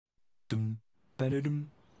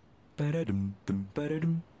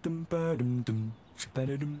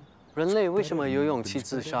人类为什么有勇气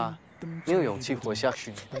自杀，没有勇气活下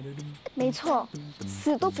去？没错，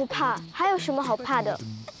死都不怕，还有什么好怕的？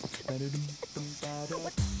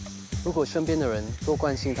如果身边的人多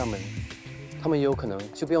关心他们，他们也有可能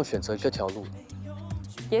就不用选择这条路。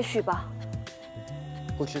也许吧。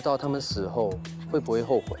不知道他们死后会不会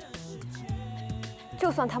后悔？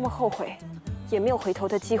就算他们后悔，也没有回头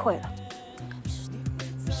的机会了。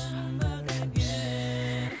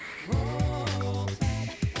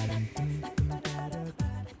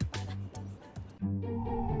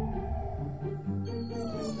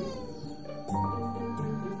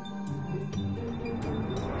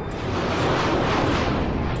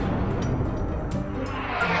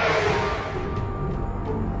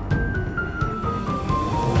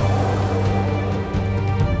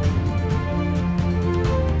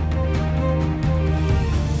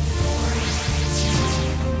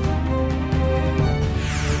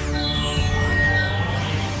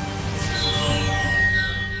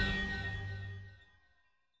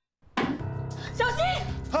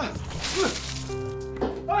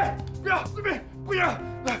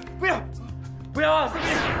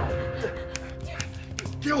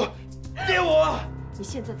 你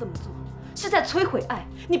现在这么做是在摧毁爱，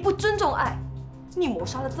你不尊重爱，你抹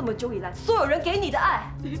杀了这么久以来所有人给你的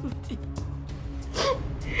爱。对不起，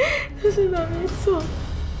这是他没错。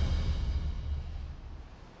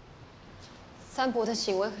三伯的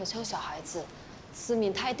行为很像小孩子，思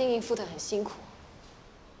敏他一定应付得很辛苦。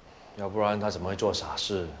要不然他怎么会做傻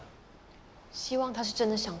事？希望他是真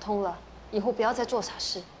的想通了，以后不要再做傻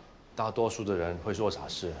事。大多数的人会做傻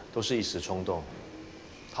事，都是一时冲动。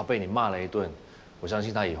他被你骂了一顿。 我相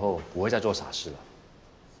信他以后不会再做傻事了。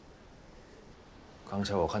刚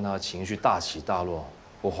才我看他情绪大起大落，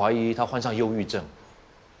我怀疑他患上忧郁症。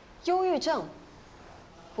忧郁症？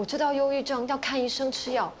我知道忧郁症要看医生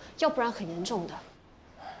吃药，要不然很严重的。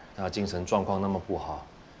他精神状况那么不好，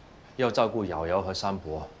要照顾瑶瑶和三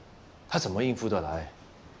伯，他怎么应付得来？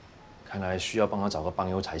看来需要帮他找个帮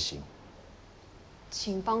佣才行。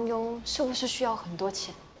请帮佣是不是需要很多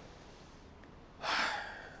钱？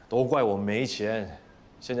 都怪我没钱，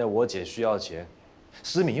现在我姐需要钱，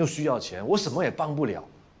思敏又需要钱，我什么也帮不了。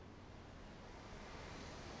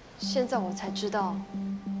现在我才知道，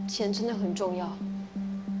钱真的很重要。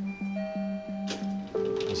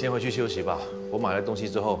你先回去休息吧，我买了东西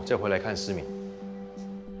之后再回来看思敏。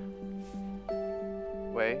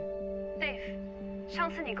喂 ，Dave，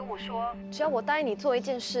 上次你跟我说，只要我答应你做一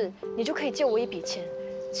件事，你就可以借我一笔钱。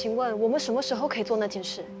请问我们什么时候可以做那件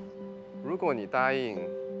事？如果你答应。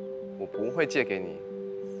 我不会借给你，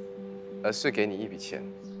而是给你一笔钱。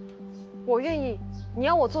我愿意。你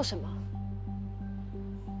要我做什么？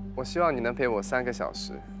我希望你能陪我3个小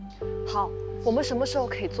时。好，我们什么时候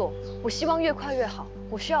可以做？我希望越快越好。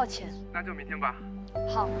我需要钱。那就明天吧。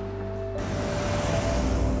好。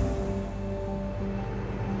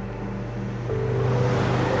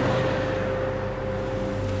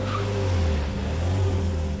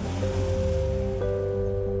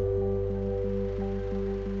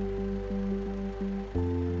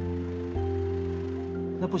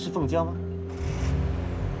那不是凤娇吗？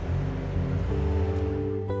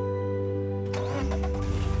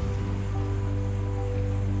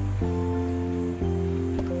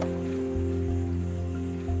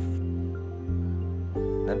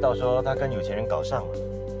难道说他跟有钱人搞上了？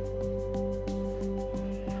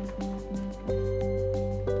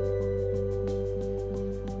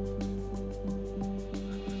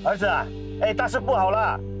儿子啊，哎，大事不好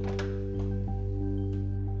了！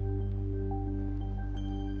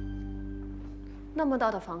 那么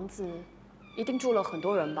大的房子，一定住了很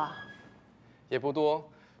多人吧？也不多，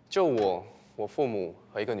就我父母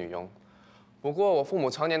和一个女佣。不过我父母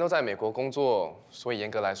常年都在美国工作，所以严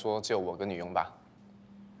格来说只有我跟女佣吧。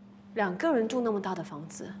2个人住那么大的房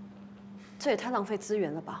子，这也太浪费资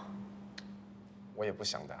源了吧？我也不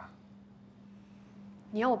想的啊。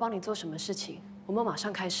你要我帮你做什么事情？我们马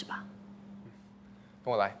上开始吧。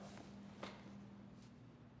跟我来。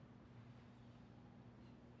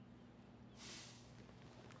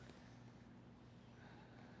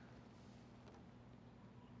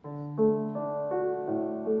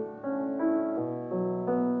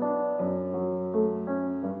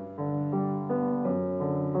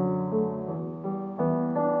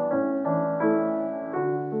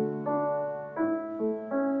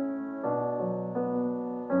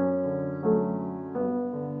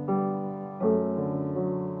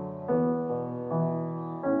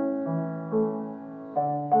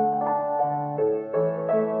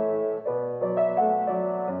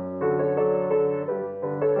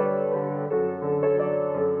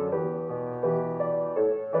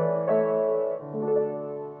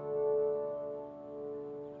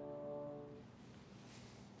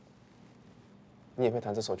会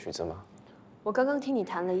弹这首曲子吗？我刚刚听你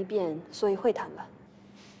弹了一遍，所以会弹了。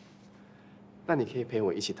那你可以陪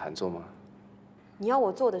我一起弹奏吗？你要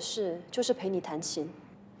我做的事就是陪你弹琴。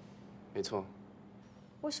没错。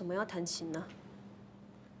为什么要弹琴呢？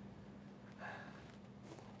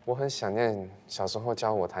我很想念小时候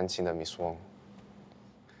教我弹琴的 Miss Wong。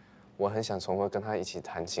我很想重温跟她一起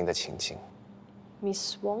弹琴的情景。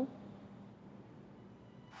Miss Wong。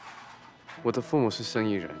我的父母是生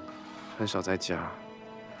意人，很少在家。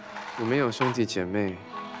我没有兄弟姐妹，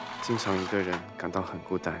经常一个人感到很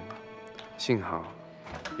孤单。幸好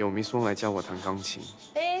有Miss Wong来教我弹钢琴。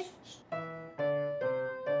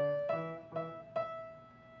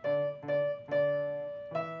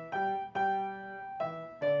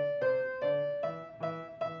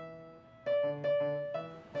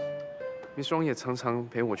Miss Wong也常常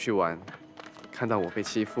陪我去玩，看到我被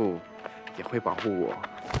欺负，也会保护我。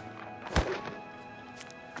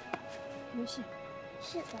没事。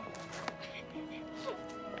是的。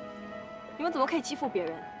你们怎么可以欺负别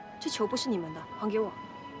人？这球不是你们的，还给我。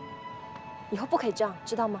以后不可以这样，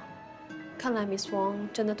知道吗？看来 Miss Wong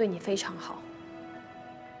真的对你非常好。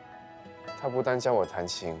她不但教我弹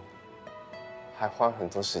琴，还花很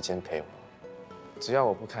多时间陪我。只要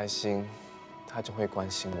我不开心，她就会关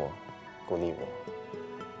心我。鼓励我，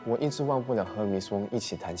我一直忘不了和Miss Wong一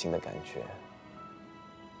起弹琴的感觉，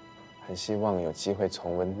很希望有机会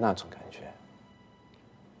重温那种感觉。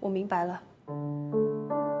我明白了。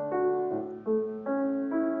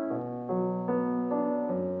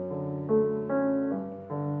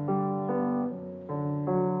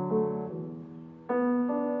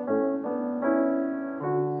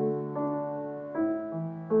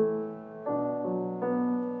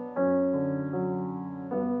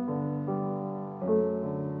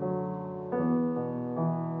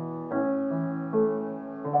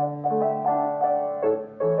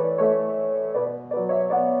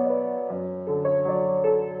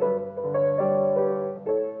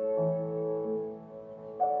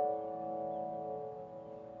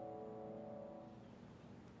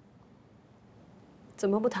怎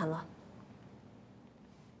么不弹了？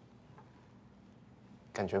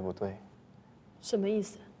感觉不对。什么意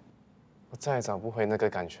思？我再也找不回那个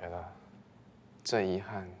感觉了，这遗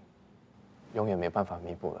憾永远没办法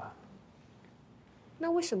弥补了。那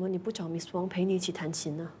为什么你不找 Miss Wong 陪你一起弹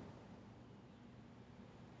琴呢？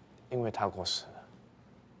因为她过世了。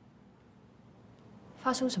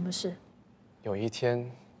发生什么事？有一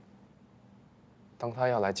天，当她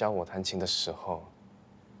要来教我弹琴的时候，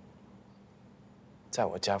在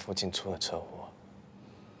我家附近出了车祸。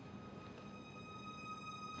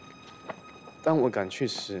当我赶去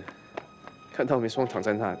时，看到Miss Wong躺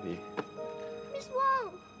在那里。Miss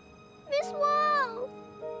Wong，Miss Wong，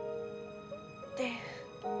对，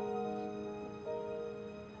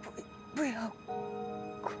不要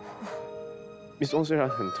哭。Miss Wong虽然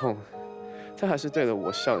很痛，她还是对着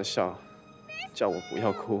我笑了笑，叫我不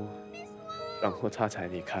要哭，然后她才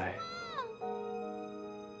离开。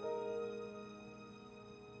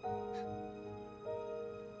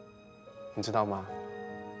你知道吗？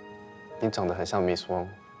你长得很像Miss Wong。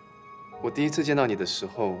我第一次见到你的时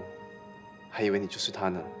候，还以为你就是她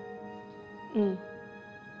呢。嗯，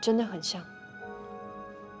真的很像。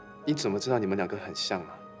你怎么知道你们两个很像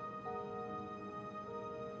啊？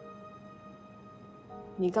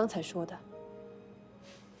你刚才说的。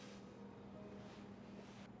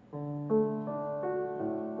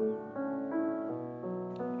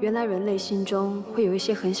原来人类心中会有一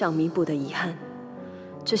些很想弥补的遗憾。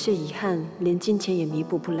这些遗憾连金钱也弥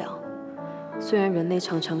补不了。虽然人类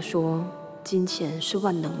常常说金钱是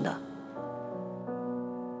万能的，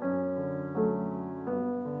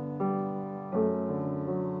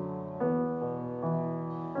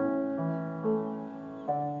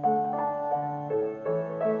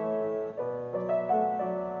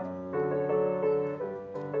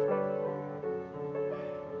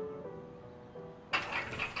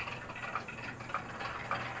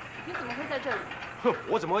你怎么会在这里？哼，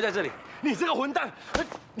我怎么会在这里？你这个混蛋！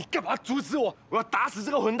你干嘛阻止我？我要打死这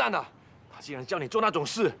个混蛋啊！他竟然叫你做那种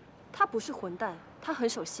事！他不是混蛋，他很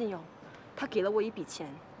守信用。他给了我一笔钱，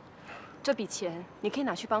这笔钱你可以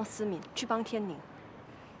拿去帮思敏，去帮天宁。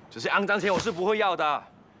这些肮脏钱我是不会要的。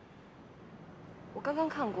我刚刚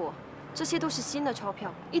看过，这些都是新的钞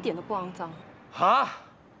票，一点都不肮脏。啊！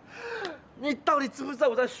你到底知不知道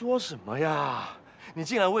我在说什么呀？你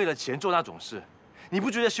竟然为了钱做那种事，你不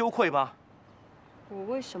觉得羞愧吗？我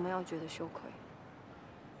为什么要觉得羞愧？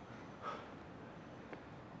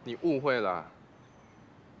你误会了。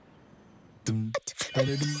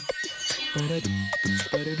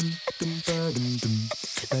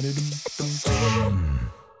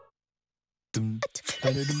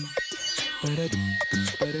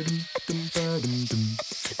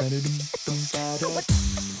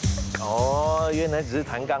哦，原来只是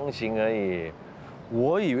弹钢琴而已，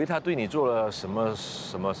我以为他对你做了什么。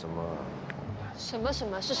什么是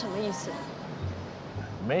什么意思？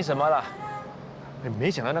没什么啦，没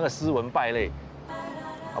想到那个斯文败类，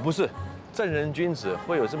不是，正人君子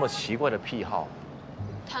会有这么奇怪的癖好。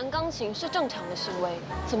弹钢琴是正常的行为，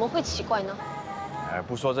怎么会奇怪呢？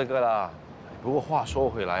不说这个啦。不过话说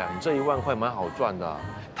回来啊，你这1万块蛮好赚的，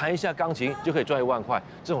弹一下钢琴就可以赚1万块，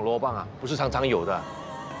这种罗棒啊，不是常常有的。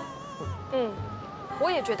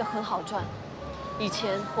我也觉得很好赚。以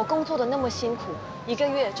前我工作的那么辛苦，1个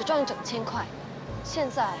月只赚整1000块，现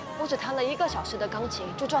在我只弹了1个小时的钢琴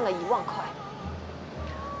就赚了1万块。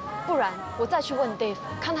不然我再去问 Dave，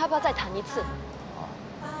 看他要不要再弹一次。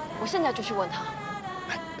我现在就去问他。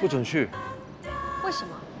不准去。为什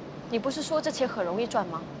么？你不是说这钱很容易赚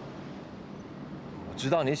吗？我知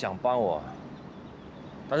道你想帮我，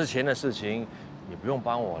但是钱的事情你不用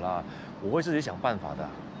帮我啦，我会自己想办法的。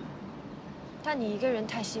但你一个人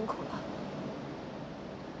太辛苦了。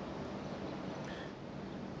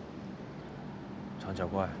长脚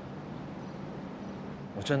怪，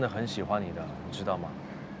我真的很喜欢你的，你知道吗？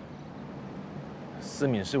思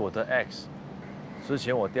敏是我的 ex， 之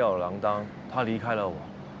前我吊儿郎当，他离开了我。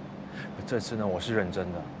这次呢，我是认真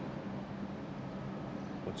的。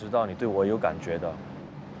我知道你对我有感觉的，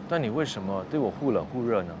但你为什么对我忽冷忽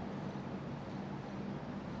热呢？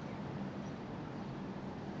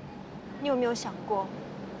你有没有想过，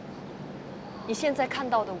你现在看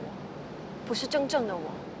到的我，不是真正的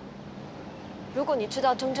我？如果你知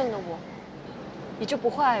道真正的我，你就不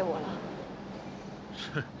会爱我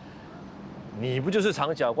了。你不就是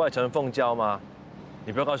长脚怪陈凤娇吗？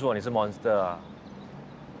你不要告诉我你是 monster 啊！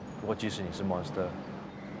不过即使你是 monster，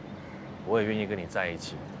 我也愿意跟你在一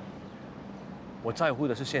起。我在乎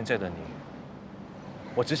的是现在的你，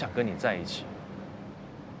我只想跟你在一起。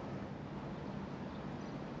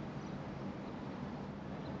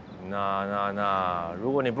那，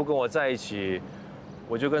如果你不跟我在一起，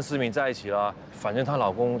我就跟思敏在一起了。反正她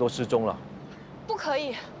老公都失踪了。不可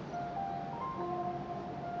以。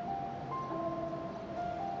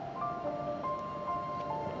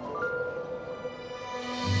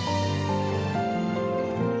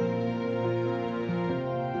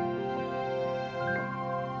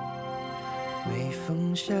每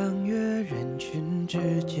逢相约人群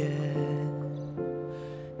之间，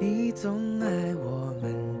你总爱我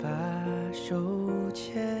们把手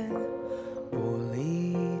牵，不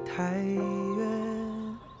离太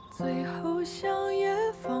远，最后相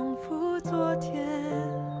约仿佛昨天，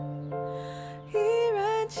依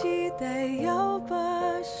然期待要把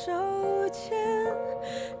手牵，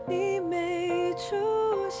你没出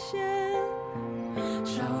现，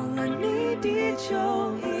少了你地球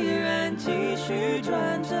依然继续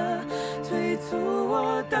转着，催促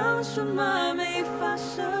我当什么没发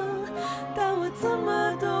生，但我怎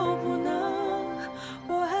么都不能，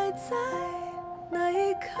我还在那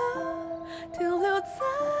一刻停留在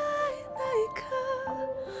那一刻，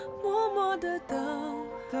默默地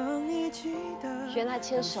等你记得。原来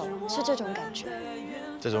牵手是这种感觉。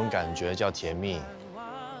这种感觉叫甜蜜。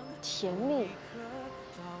甜蜜。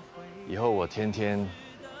以后我天天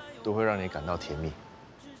都会让你感到甜蜜。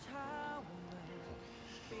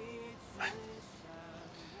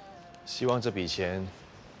希望这笔钱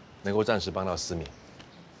能够暂时帮到思敏。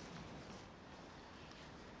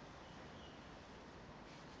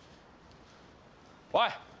喂，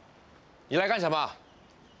你来干什么？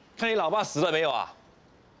看你老爸死了没有啊？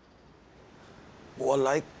我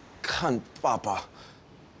来看爸爸，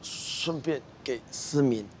顺便给思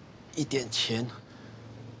敏一点钱。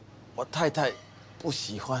我太太不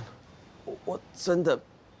喜欢，我真的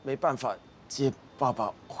没办法接爸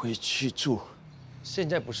爸回去住。现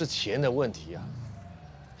在不是钱的问题啊，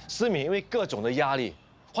思敏因为各种的压力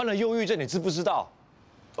患了忧郁症，你知不知道？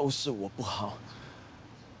都是我不好，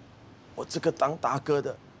我这个当大哥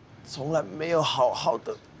的，从来没有好好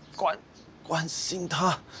的关心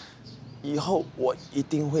他。以后我一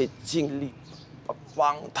定会尽力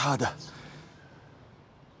帮他的。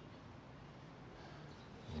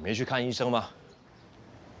你没去看医生吗？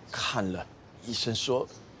看了，医生说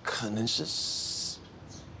可能是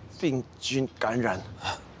病菌感染，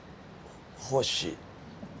或许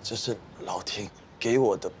这是老天给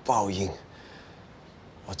我的报应。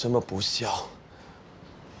我这么不孝，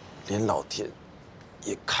连老天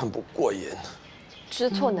也看不过眼。知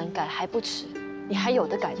错能改还不迟，你还有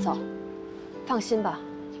的改造。放心吧，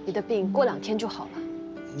你的病过2天就好了。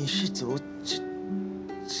你是怎么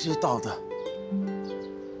知道的？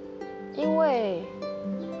因为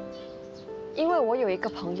因为我有一个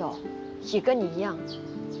朋友，也跟你一样，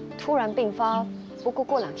突然病发，不过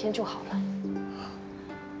过2天就好了。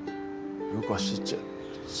如果是这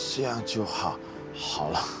样就好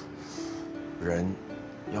了。人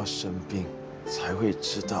要生病才会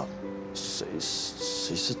知道谁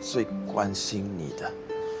是最关心你的，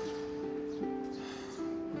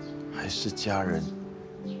还是家人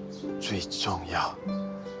最重要。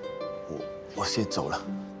我先走了。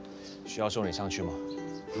需要送你上去吗？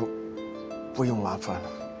不用麻烦了。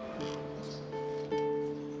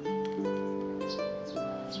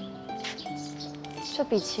这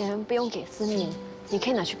笔钱不用给思敏，你可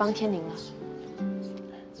以拿去帮天宁了。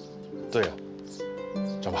对了，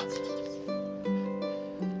走吧。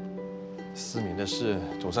思敏的事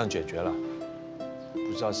总算解决了，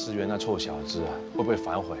不知道思源那臭小子会不会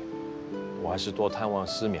反悔？我还是多探望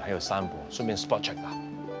思敏还有三伯，顺便 spot check 吧。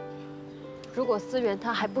如果思源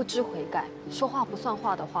他还不知悔改，说话不算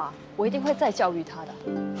话的话，我一定会再教育他的。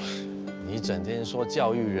你整天说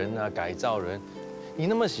教育人啊，改造人，你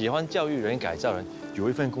那么喜欢教育人、改造人，有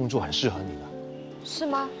一份工作很适合你的。是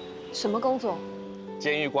吗？什么工作？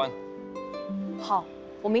监狱官。好，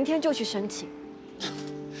我明天就去申请。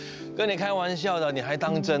跟你开玩笑的，你还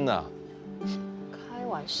当真啊？开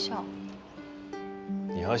玩笑。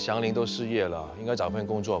你和祥林都失业了，应该找份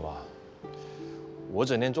工作吧？我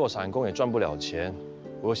整天做散工也赚不了钱，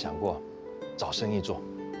我有想过找生意做。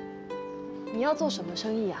你要做什么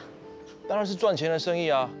生意啊？当然是赚钱的生意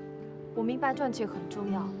啊。我明白赚钱很重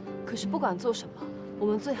要，可是不管做什么，我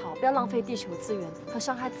们最好不要浪费地球资源和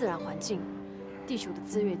伤害自然环境。地球的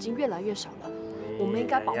资源已经越来越少了，我们应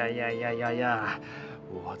该保护。呀！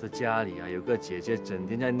我的家里啊有个姐姐整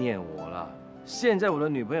天在念我了，现在我的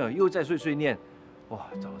女朋友又在碎碎念，哇，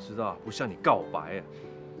早知道不向你告白啊！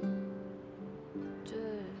这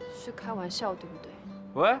是开玩笑，对不对？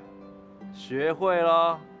喂，学会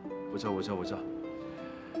了，不错。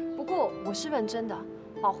不过我是认真的，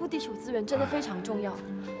保护地球资源真的非常重要。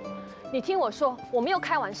你听我说，我没有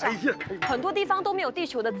开玩笑。很多地方都没有地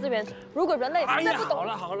球的资源，如果人类真的不懂……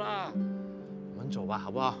好了，我们走吧，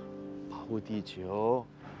好不好？保护地球。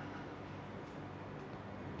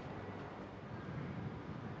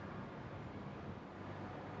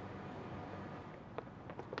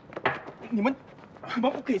你们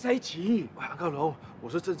不可以在一起。阿高龙，我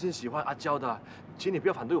是真心喜欢阿娇的，请你不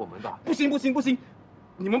要反对我们吧。不行，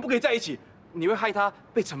你们不可以在一起，你会害他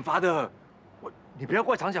被惩罚的。你不要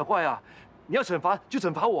怪常小怪啊，你要惩罚就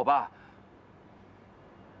惩罚我吧。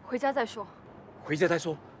回家再说。回家再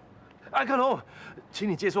说。阿高龙，请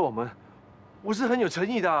你接受我们，我是很有诚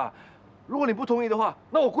意的。如果你不同意的话，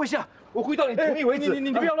那我跪下，我跪到你同意为止。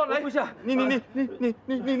你不要乱来，跪下！你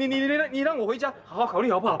让我回家，好好考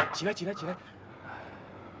虑好不好？起来！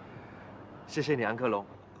谢谢你，安克龙，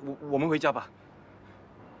我们回家吧。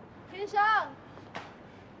天香，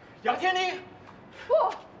杨天宁，不，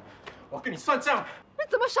我跟你算账。你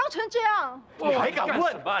怎么伤成这样？你还敢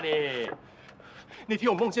问吧你？那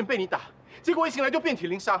天我梦见被你打，结果一醒来就遍体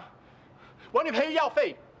鳞伤，我要你赔医药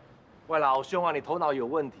费。喂，老兄啊，你头脑有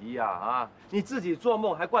问题呀！啊，你自己做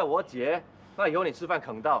梦还怪我姐，那以后你吃饭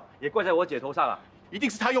啃到也怪在我姐头上啊！一定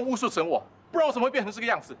是她用巫术整我，不然我怎么会变成这个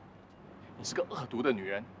样子？你是个恶毒的女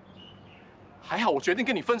人，还好我决定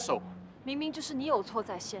跟你分手。明明就是你有错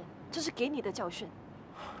在先，这是给你的教训。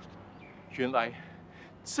原来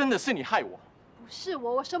真的是你害我。不是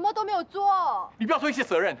我什么都没有做。你不要推卸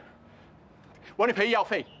责任，我要你赔医药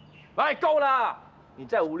费。来，够了！你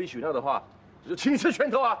再无理取闹的话，我就请你吃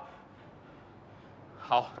拳头啊！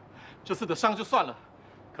好，这次的伤就算了，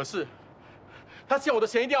可是他欠我的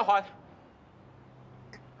钱一定要还。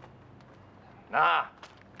那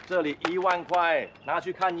这里1万块，拿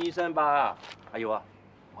去看医生吧。还有啊，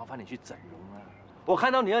麻烦你去整容啊！我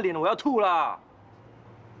看到你的脸，我要吐了。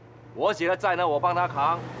我姐在呢，我帮她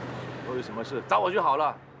扛。以后有什么事找我就好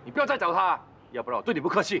了，你不要再找她，要不然我对你不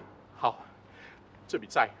客气。好，这笔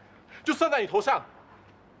债就算在你头上。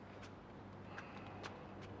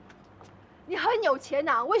你很有钱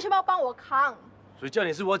呐，为什么要帮我扛？谁叫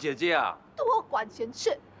你是我姐姐啊？多管闲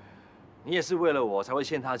事！你也是为了我才会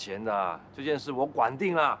欠她钱的，这件事我管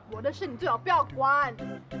定了。我的事你最好不要管。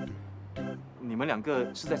你们2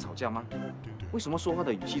个是在吵架吗？为什么说话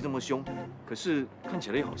的语气这么凶？可是看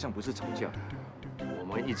起来又好像不是吵架。我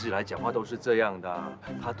们一直以来讲话都是这样的，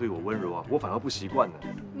她对我温柔啊，我反而不习惯呢。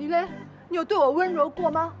你呢？你有对我温柔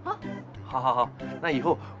过吗？啊？好，那以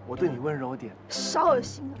后我对你温柔点。少恶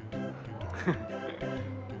心了。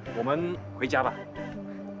我们回家吧。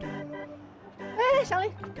哎，祥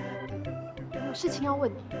林，有事情要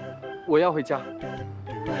问你。我要回家。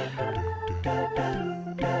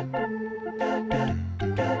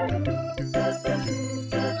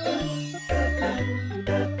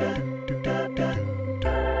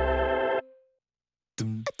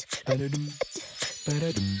老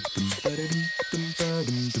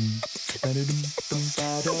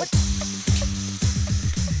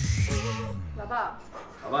爸，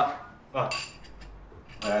老爸啊，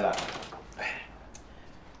回来了，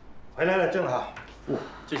回来了，正好。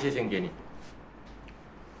这些钱给你。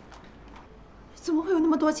怎么会有那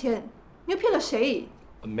么多钱？你又骗了谁？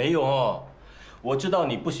没有哦，我知道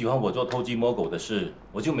你不喜欢我做偷鸡摸狗的事，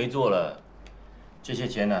我就没做了。这些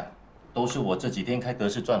钱呢，都是我这几天开德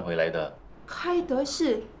士赚回来的。开德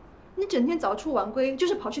士？你整天早出晚归，就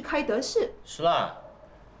是跑去开德士？是啦，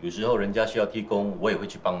有时候人家需要替工，我也会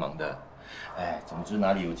去帮忙的。哎，总之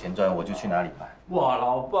哪里有钱赚，我就去哪里吧。哇，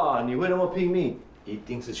老爸，你会那么拼命，一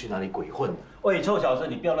定是去哪里鬼混。喂，臭小子，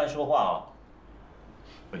你不要乱说话哦。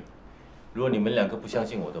喂，如果你们两个不相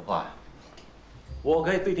信我的话，我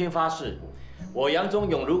可以对天发誓，我杨宗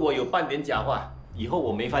勇如果有半点假话，以后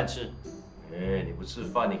我没饭吃。哎，你不吃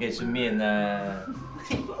饭，你可以吃面呢。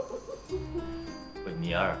喂，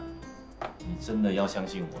米儿，你真的要相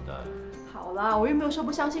信我的。好啦，我又没有说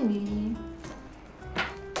不相信你。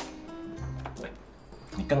喂，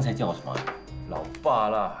你刚才叫我什么？老爸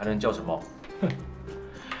啦，还能叫什么？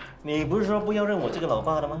你不是说不要认我这个老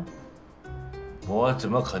爸的吗？我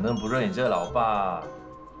怎么可能不认你这个老爸？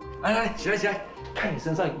来，起来起来，看你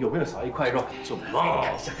身上有没有少一块肉。怎么？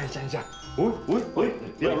看一下。喂，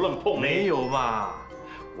不要乱碰！没有嘛，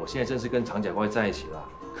我现在正式跟长甲怪在一起了。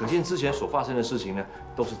可见之前所发生的事情呢，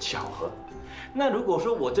都是巧合。那如果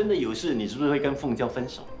说我真的有事，你是不是会跟凤娇分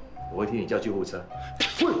手？我会替你叫救护车。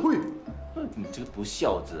喂，你这个不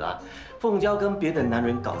孝子啊！凤娇跟别的男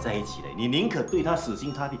人搞在一起了，你宁可对她死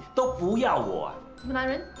心塌地，都不要我啊！什么男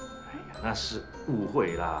人？哎呀，那是误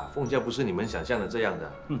会啦，凤娇不是你们想象的这样的。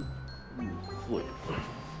误会。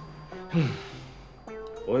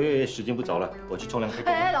我时间不早了，我去冲凉开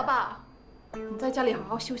工。哎，老爸，你在家里好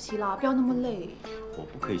好休息啦，不要那么累。我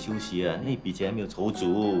不可以休息啊，那笔钱还没有筹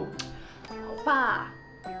足。老爸，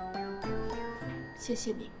谢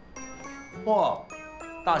谢你。哇，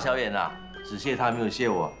大小眼啊，只谢他没有谢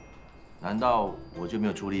我，难道我就没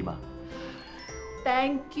有出力吗？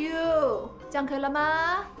 Thank you， 这样可以了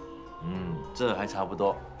吗？这还差不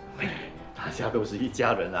多。大家都是一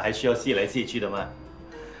家人啊，还需要谢来谢去的吗？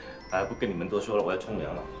哎，不跟你们多说了，我要冲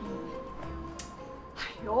凉了。哎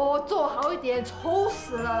呦，做好一点，丑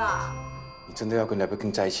死了啦！你真的要跟 Lebekin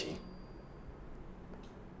在一起？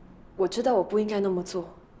我知道我不应该那么做，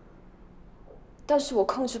但是我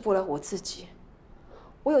控制不了我自己。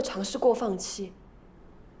我有尝试过放弃，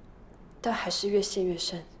但还是越陷越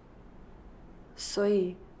深。所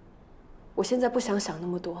以，我现在不想想那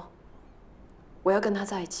么多。我要跟他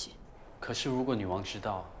在一起。可是如果女王知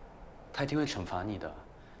道，她一定会惩罚你的，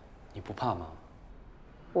你不怕吗？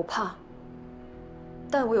我怕，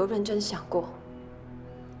但我有认真想过。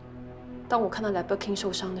当我看到 Lebekin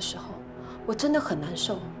受伤的时候，我真的很难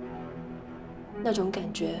受。那种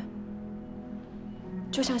感觉，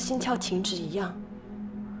就像心跳停止一样，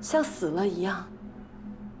像死了一样。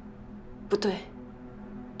不对，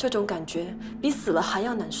这种感觉比死了还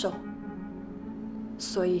要难受。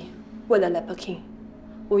所以，为了 Lebekin，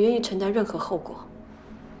 我愿意承担任何后果。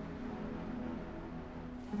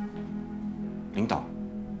领导，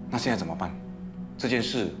那现在怎么办？这件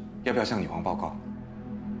事要不要向女皇报告？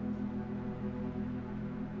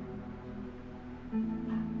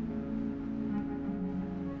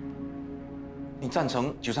你赞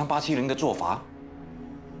成93870的做法？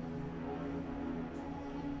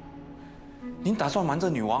您打算瞒着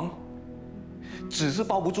女王？纸是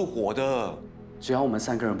包不住火的。只要我们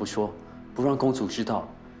3个人不说，不让公主知道，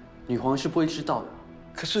女皇是不会知道的。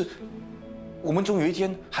可是，我们终有一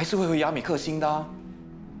天还是会回亚美克星的啊。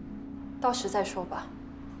到时再说吧。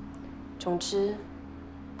总之，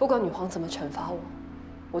不管女皇怎么惩罚我，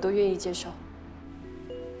我都愿意接受。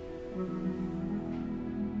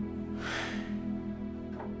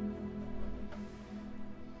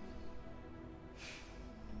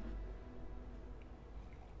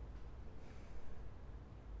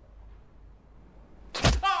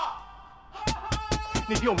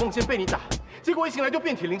那天我梦见被你打，结果一醒来就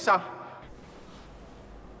遍体鳞伤。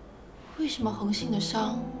为什么恒信的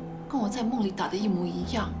伤跟我在梦里打的一模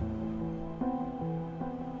一样？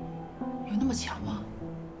有那么巧吗？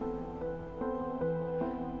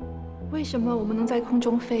为什么我们能在空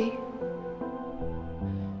中飞？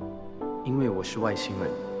因为我是外星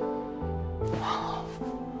人。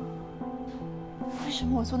为什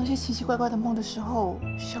么我做那些奇奇怪怪的梦的时候，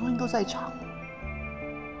祥林都在场？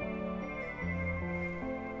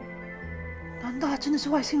难道他真的是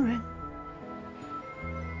外星人？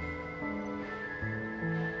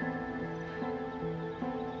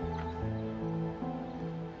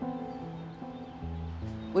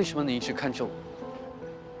为什么你一直看着我？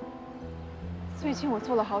最近我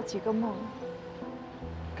做了好几个梦，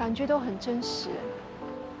感觉都很真实。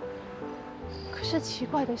可是奇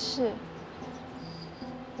怪的是，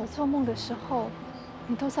我做梦的时候，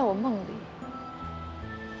你都在我梦里。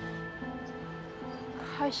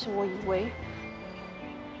开始我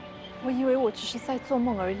以为我只是在做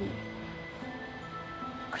梦而已。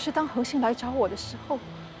可是当恒星来找我的时候，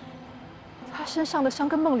他身上的伤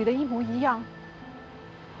跟梦里的一模一样，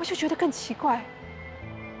我就觉得更奇怪。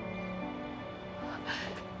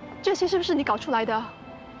这些是不是你搞出来的？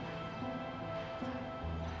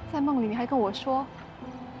在梦里你还跟我说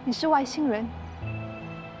你是外星人，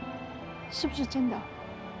是不是真的？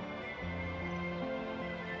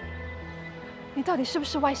你到底是不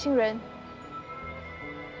是外星人？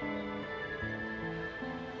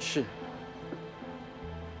是。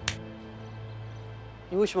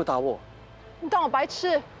你为什么打我？你当我白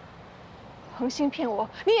痴？恒星骗我，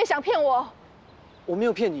你也想骗我？我没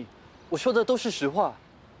有骗你，我说的都是实话。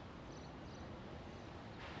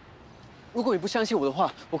如果你不相信我的话，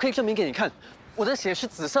我可以证明给你看，我的血是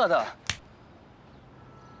紫色的。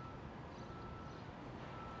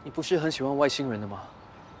你不是很喜欢外星人的吗？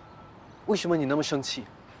为什么你那么生气？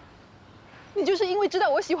你就是因为知道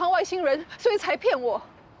我喜欢外星人，所以才骗我。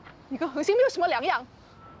你跟恒星没有什么两样。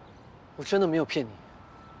我真的没有骗你。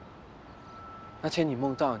那天你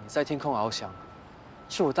梦到你在天空翱翔，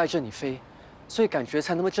是我带着你飞，所以感觉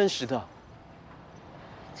才那么真实的。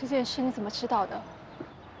这件事你怎么知道的？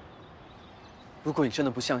如果你真的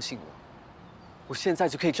不相信我，我现在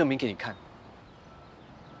就可以证明给你看。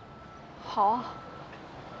好啊，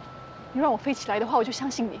你让我飞起来的话，我就相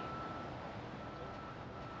信你。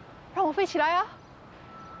让我飞起来啊！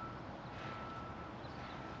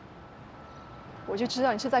我就知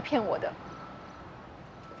道你是在骗我的。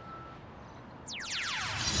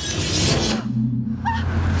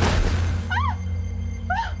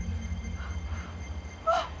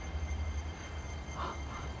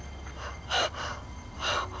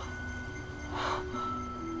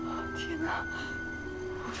天哪！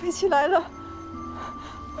我飞起来了！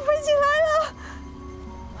我飞起来了！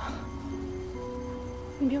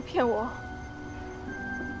你没有骗我，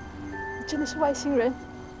你真的是外星人。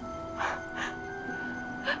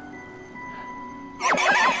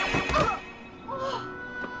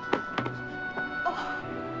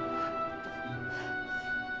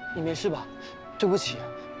你没事吧？对不起，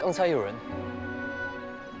刚才有人。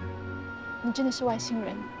你真的是外星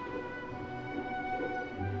人。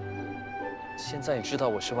现在你知道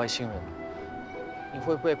我是外星人，你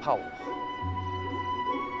会不会怕我？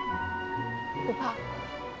不怕。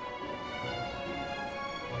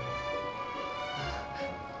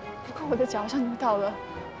不过我的脚好像扭到了。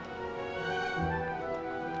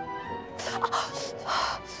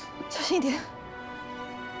小心一点。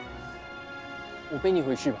我背你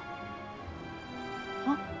回去吧。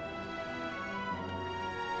啊？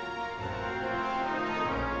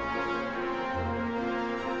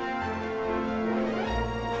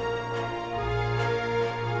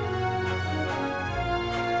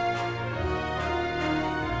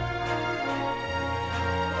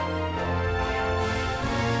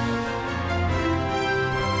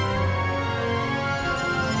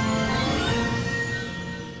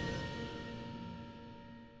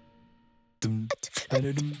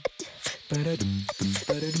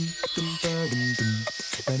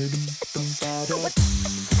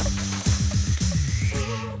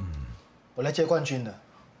我来接冠军的，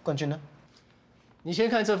冠军呢？你先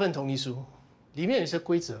看这份同意书，里面有些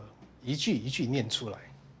规则，一句一句念出来，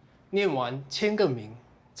念完签个名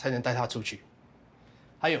才能带他出去。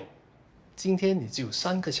还有，今天你只有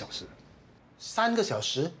3个小时。3个小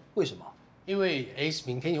时？为什么？因为 Ace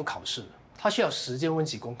明天有考试，他需要时间温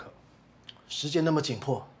习功课。时间那么紧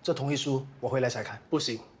迫，这同意书我回来才看。不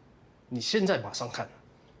行，你现在马上看，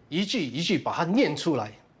一句一句把它念出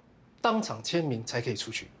来，当场签名才可以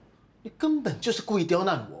出去。你根本就是故意刁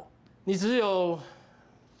难我。你只有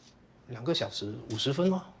2个小时50分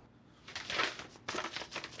吗？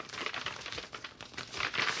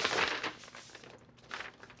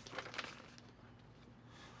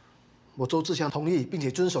我周志祥同意并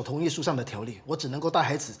且遵守同意书上的条例，我只能够带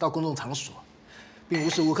孩子到公众场所，并无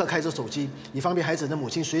时无刻开着手机，以方便孩子的母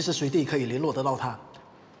亲随时随地可以联络得到他。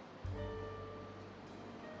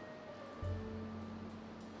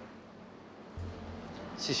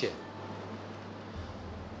谢谢。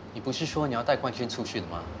你不是说你要带冠军出去的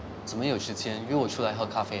吗？怎么有时间约我出来喝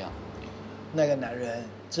咖啡啊？那个男人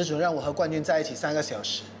只准让我和冠军在一起3个小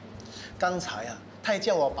时。刚才啊，他还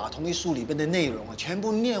叫我把同意书里边的内容啊全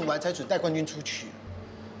部念完才准带冠军出去。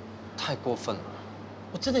太过分了！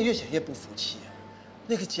我真的越想越不服气。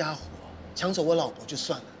那个家伙抢走我老婆就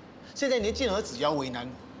算了，现在连见儿子也要为难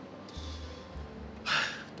我。唉，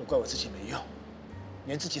都怪我自己没用，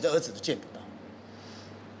连自己的儿子都见不到。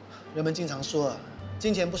人们经常说啊，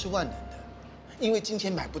金钱不是万能的，因为金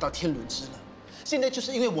钱买不到天伦之乐。现在就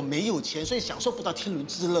是因为我没有钱，所以享受不到天伦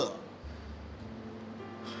之乐。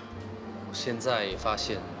我现在也发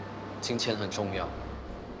现，金钱很重要。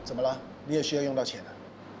怎么了？你也需要用到钱啊？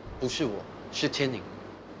不是我，是天宁。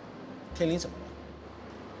天宁怎么了？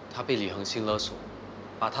他被李恒星勒索，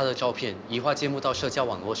把他的照片移花接木到社交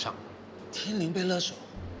网络上。天宁被勒索？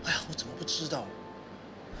哎呀，我怎么不知道？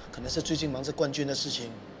可能是最近忙着冠军的事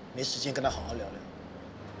情，没时间跟他好好聊聊。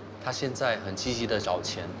他现在很积极的找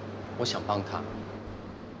钱，我想帮他。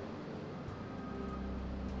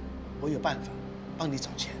我有办法帮你找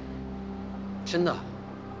钱。真的？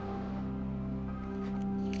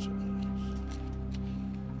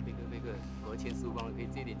飞哥，我的钱输光了，可以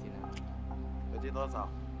借点钱啊？要借多少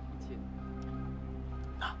？1000。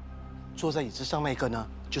那坐在椅子上那个呢，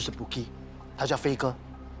就是 Bookie， 他叫飞哥，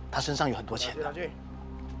他身上有很多钱的。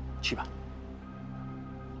去吧。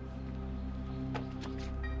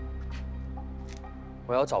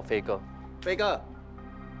我要找飞哥。飞哥。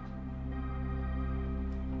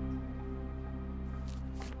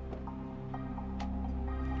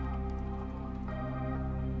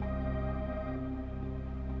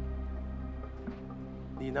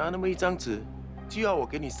你拿那么一张纸，就要我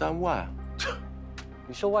给你3万？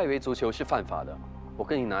你说外围足球是犯法的，我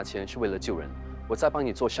跟你拿钱是为了救人，我在帮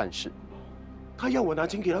你做善事。他要我拿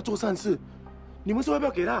钱给他做善事，你们说要不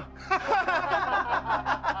要给他？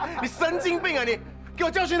你神经病啊你！给我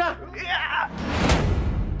教训他！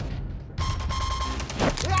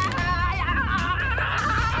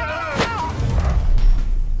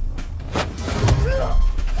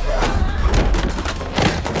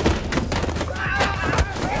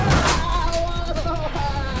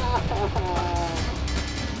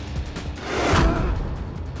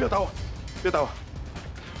不要打我！不要打我！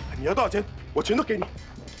你要多少钱，我全都给你。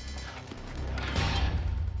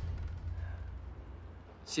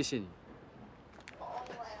谢谢你。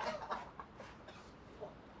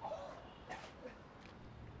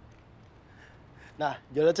那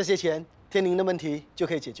有了这些钱，天宁的问题就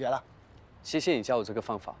可以解决了。谢谢你教我这个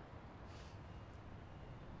方法。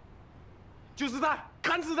就是他，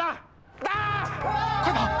砍死他！打！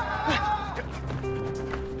快跑！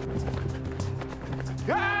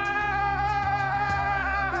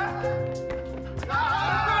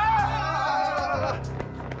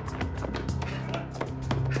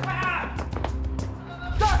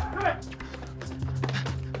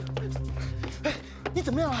你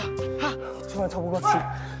怎么样了？啊，突然透不过气，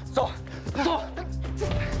走，走。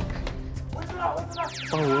我知道。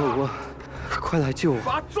帮我，快来救我！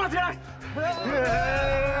把他抓起来！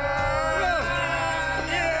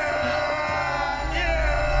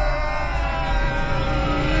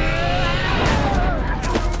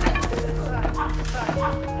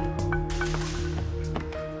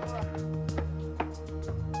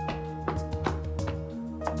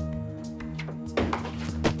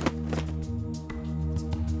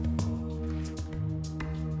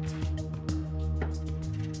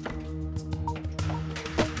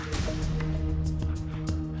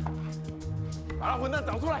把那混蛋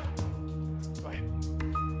找出来！对。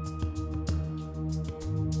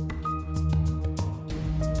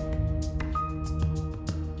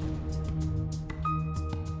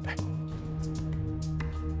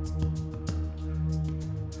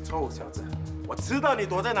臭小子，我知道你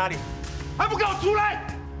躲在哪里，还不给我出来！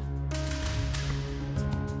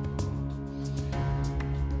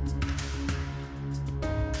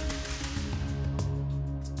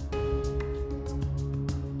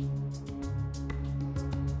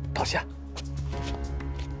倒下！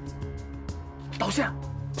倒下！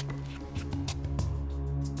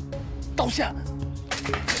倒下！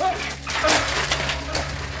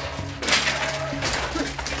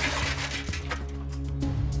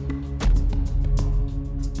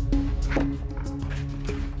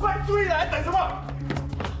快追来！等什么？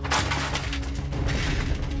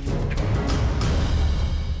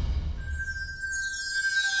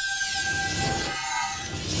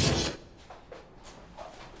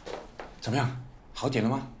怎么样？好点了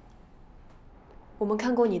吗？我们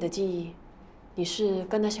看过你的记忆，你是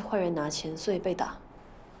跟那些坏人拿钱，所以被打。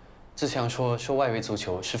志强说外围足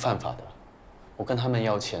球是犯法的，我跟他们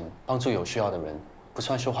要钱，帮助有需要的人，不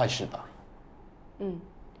算是坏事吧？嗯，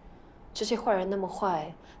这些坏人那么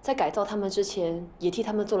坏，在改造他们之前，也替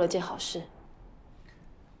他们做了件好事。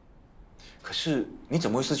可是你怎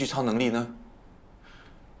么会失去超能力呢？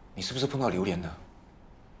你是不是碰到榴莲了？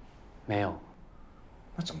没有。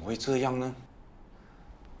那怎么会这样呢？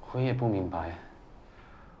我也不明白，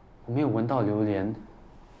我没有闻到榴莲，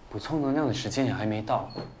补充能量的时间也还没到，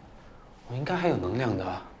我应该还有能量的，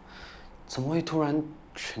怎么会突然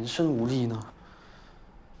全身无力呢？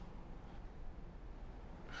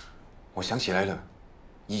我想起来了，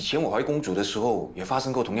以前我怀公主的时候也发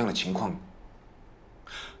生过同样的情况。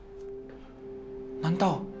难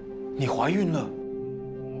道你怀孕了？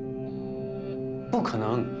不可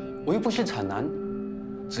能，我又不是产男。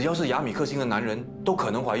只要是亚米克星的男人都可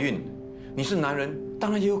能怀孕，你是男人，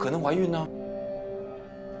当然也有可能怀孕啊。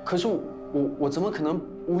可是我怎么可能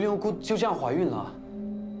无缘无故就这样怀孕了？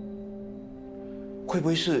会不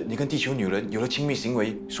会是你跟地球女人有了亲密行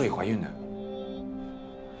为，所以怀孕了？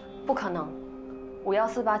不可能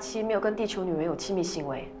，51487没有跟地球女人有亲密行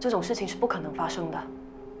为，这种事情是不可能发生的。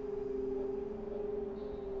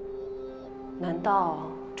难道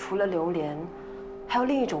除了榴莲，还有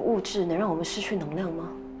另一种物质能让我们失去能量吗？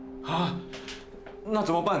啊，那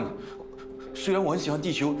怎么办？虽然我很喜欢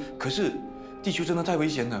地球，可是地球真的太危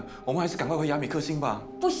险了，我们还是赶快回亚米克星吧。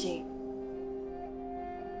不行，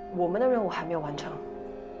我们的任务还没有完成。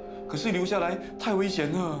可是留下来太危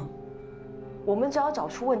险了。我们只要找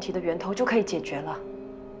出问题的源头就可以解决了。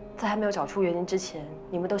在还没有找出原因之前，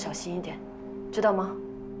你们都小心一点，知道吗？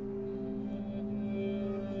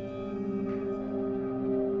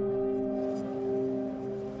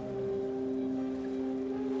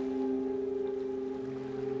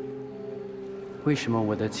为什么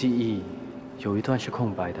我的记忆有一段是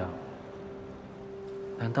空白的？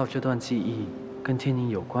难道这段记忆跟天宁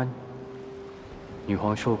有关？女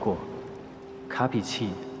皇说过，卡比器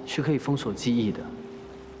是可以封锁记忆的。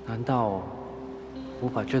难道我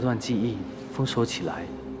把这段记忆封锁起来？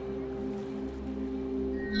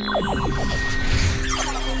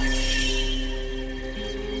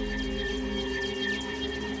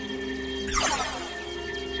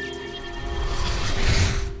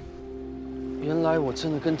原来我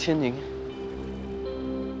真的跟天宁。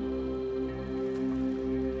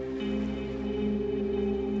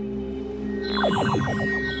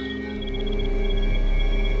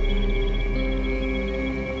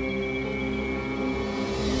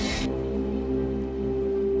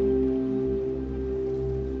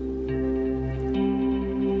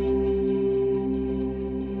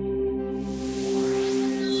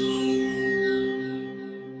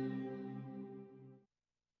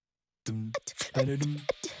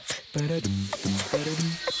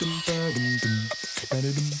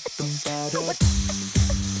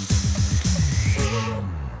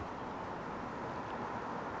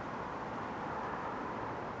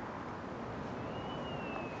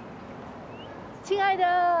亲爱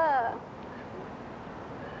的，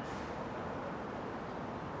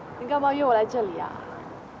你干嘛约我来这里啊？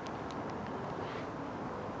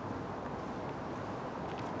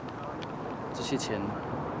这些钱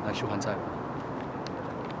拿去还债吧。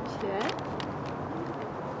钱？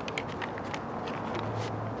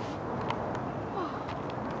哇，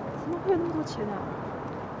怎么会有那么多钱啊？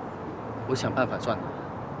我想办法赚的。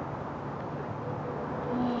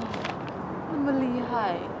哇，那么厉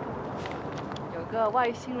害！有个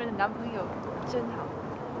外星人的男朋友真好，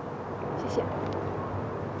谢谢。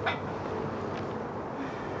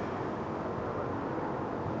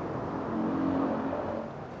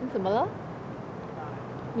你怎么了？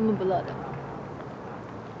你闷不乐的？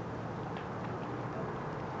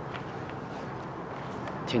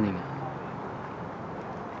天宁，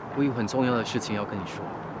我有很重要的事情要跟你说。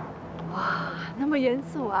哇，那么严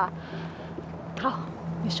肃啊！好，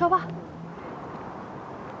你说吧。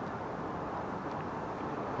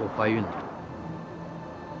我怀孕了。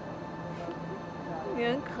你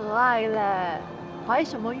很可爱嘞，怀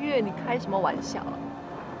什么孕？你开什么玩笑啊？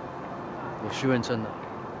我是认真的，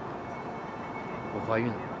我怀孕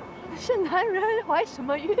了。是男人怀什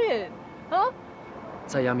么孕？啊？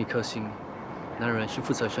在亚米克星，男人是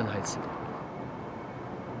负责生孩子的。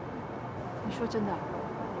你说真的？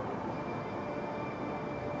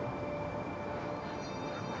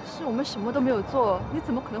可是我们什么都没有做，你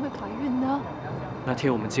怎么可能会怀孕呢？那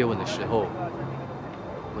天我们接吻的时候，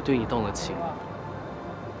我对你动了情，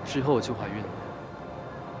之后我就怀孕了。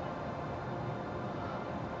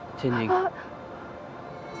天宁，我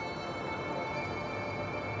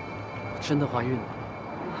真的怀孕了。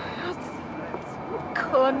怎么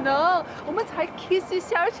可能？我们才 kiss 一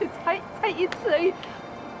下，而且才一次而已，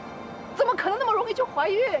怎么可能那么容易就怀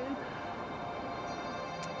孕？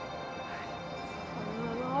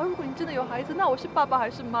如果你真的有孩子，那我是爸爸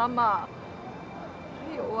还是妈妈？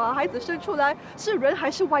还有啊，孩子生出来是人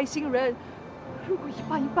还是外星人？如果一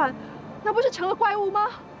半一半，那不是成了怪物吗？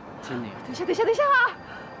天宁，等一下啊！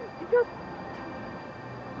你不要，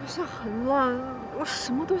上很乱，我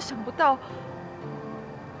什么都想不到。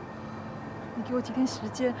你给我几天时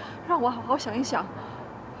间，让我好好想一想。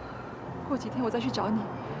过几天我再去找你。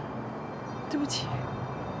对不起。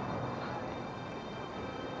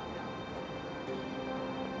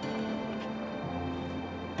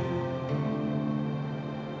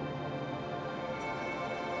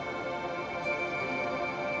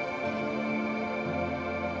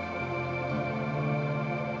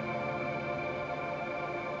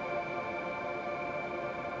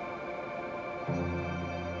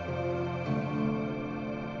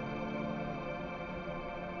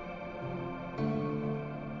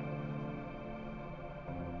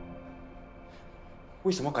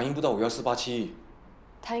为什么感应不到51487？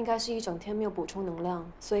他应该是一整天没有补充能量，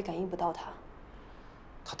所以感应不到他。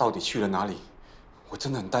他到底去了哪里？我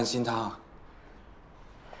真的很担心他。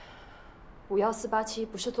51487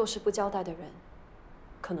不是做事不交代的人，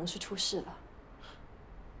可能是出事了。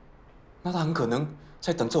那他很可能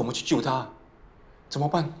在等着我们去救他，怎么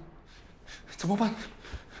办？怎么办？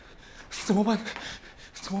怎么办？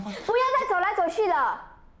怎么办？不要再走来走去了！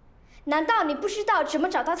难道你不知道怎么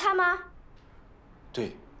找到他吗？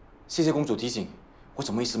对，谢谢公主提醒，我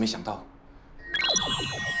怎么一时没想到。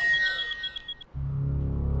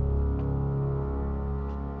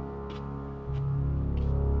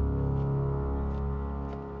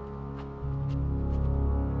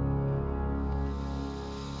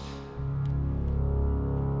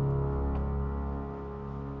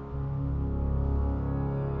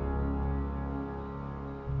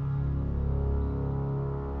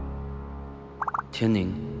天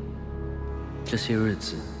宁，这些日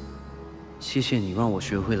子，谢谢你让我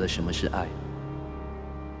学会了什么是爱。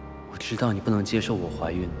我知道你不能接受我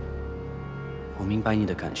怀孕，我明白你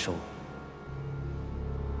的感受。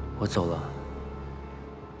我走了，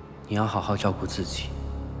你要好好照顾自己。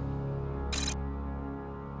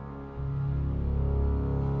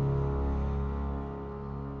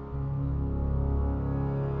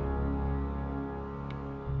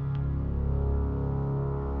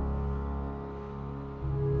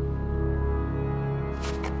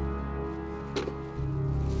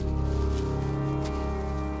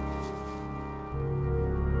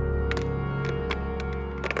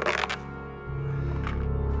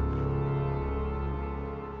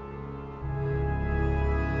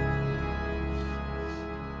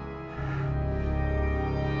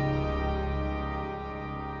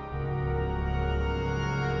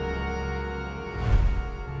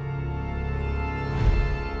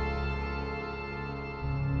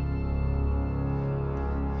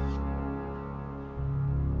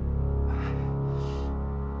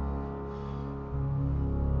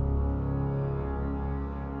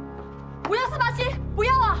51487，不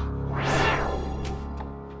要啊！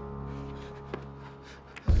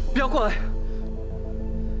不要过来！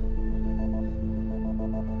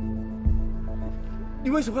你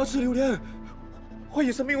为什么要吃榴莲？会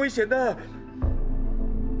有生命危险的。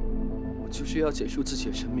我就是要结束自己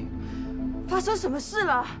的生命。发生什么事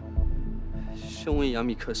了？身为亚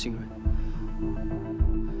米克星人，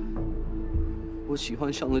我喜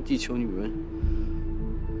欢上了地球女人，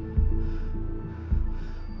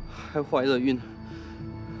还怀了孕。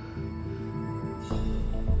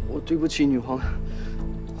我对不起女皇，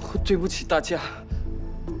我对不起大家。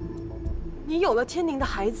你有了天宁的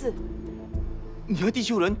孩子？你和地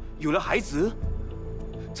球人有了孩子？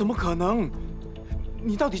怎么可能？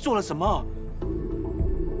你到底做了什么？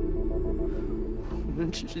我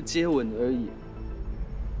们只是接吻而已。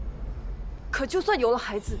可就算有了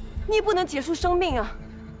孩子，你也不能结束生命啊！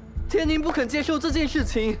天宁不肯接受这件事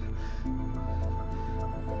情。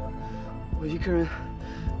我一个人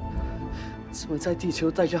怎么在地球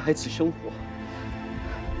带着孩子生活？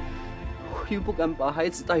我又不敢把孩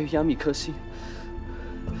子带回亚米克星。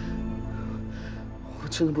我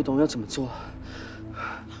真的不懂要怎么做。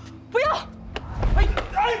不要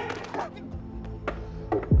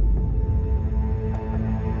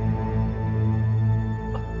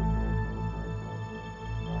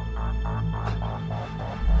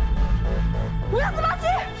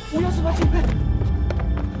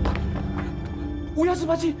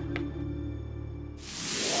！51487！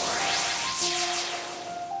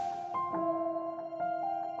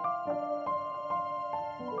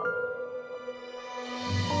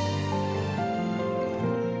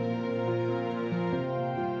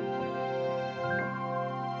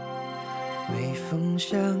每逢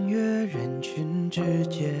相约人群之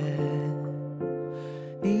间，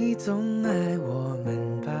你总爱我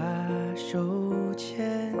们把手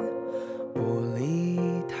牵，不离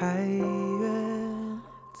太远，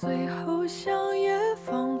最后相约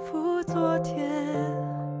仿佛昨天，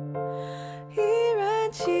依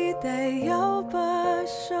然期期待要把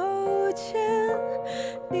手牵，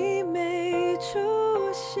你没出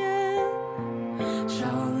现，少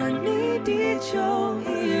了你，地球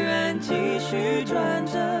依然继续转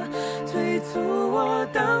着，催促我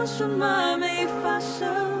当什么没发生，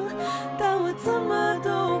但我怎么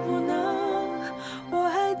都不能，我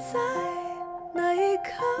还在那一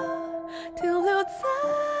刻，停留在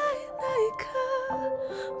那一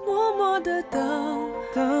刻，默默地等，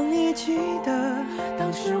等你记得，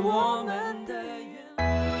当时我们。